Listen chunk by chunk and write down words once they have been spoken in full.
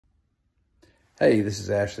Hey, this is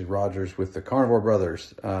Ashley Rogers with the Carnivore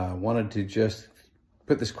Brothers. Wanted to just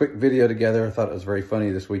put this quick video together. I thought it was very funny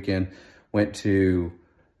this weekend. Went to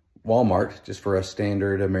Walmart just for a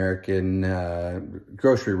standard American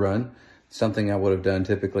grocery run. Something I would have done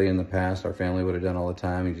typically in the past. Our family would have done all the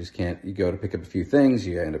time. You just can't, you go to pick up a few things,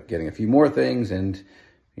 you end up getting a few more things, and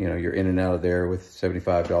you know, you're in and out of there with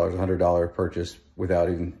 $75, $100 purchase without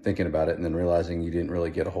even thinking about it, and then realizing you didn't really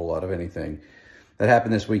get a whole lot of anything. That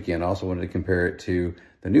happened this weekend. I also wanted to compare it to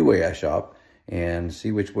the new way I shop and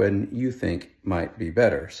see which one you think might be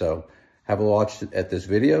better. So have a watch at this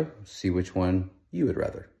video, see which one you would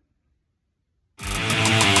rather.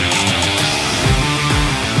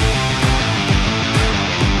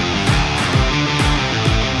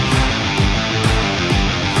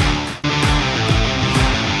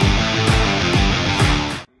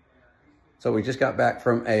 So we just got back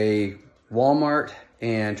from a Walmart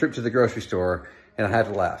and trip to the grocery store, and I had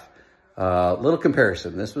to laugh. Little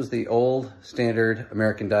comparison. This was the old standard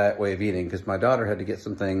American diet way of eating because my daughter had to get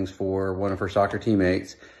some things for one of her soccer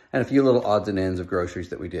teammates and a few little odds and ends of groceries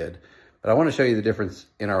that we did. But I want to show you the difference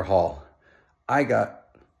in our haul. I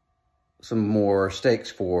got some more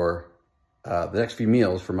steaks for the next few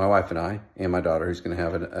meals for my wife and I, and my daughter, who's going to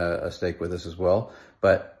have a steak with us as well.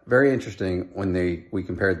 But very interesting when we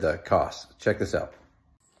compared the costs. Check this out.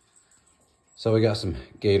 So we got some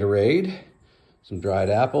Gatorade, some dried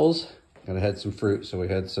apples, and I had some fruit. So we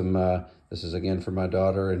had some, this is again for my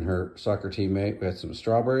daughter and her soccer teammate. We had some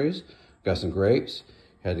strawberries, got some grapes.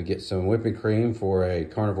 Had to get some whipping cream for a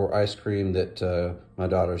carnivore ice cream that my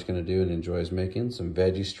daughter's gonna do and enjoys making. Some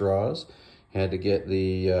veggie straws. Had to get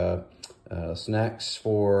the snacks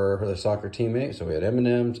for her soccer teammate. So we had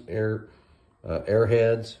M&Ms,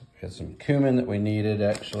 Airheads. We had some cumin that we needed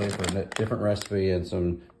actually for a different recipe, and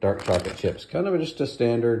some dark chocolate chips. Kind of just a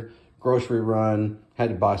standard grocery run. Had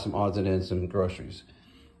to buy some odds and ends, some groceries.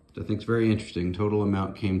 I think it's very interesting. Total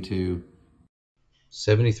amount came to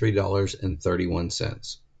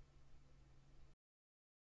 $73.31.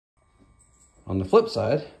 On the flip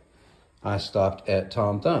side, I stopped at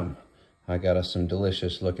Tom Thumb. I got us some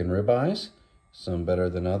delicious looking ribeyes, some better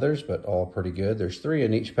than others, but all pretty good. There's 3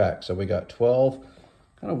 in each pack, so we got 12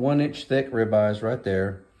 kind of 1-inch thick ribeyes right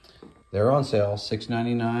there. They're on sale,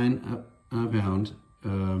 $6.99 a pound.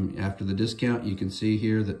 After the discount, you can see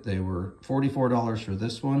here that they were $44 for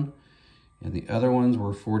this one, and the other ones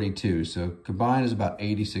were $42. So combined is about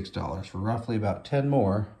 $86 for roughly about 10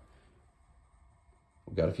 more.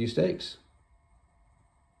 We've got a few steaks.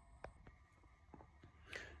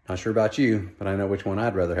 Not sure about you, but I know which one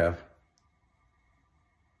I'd rather have.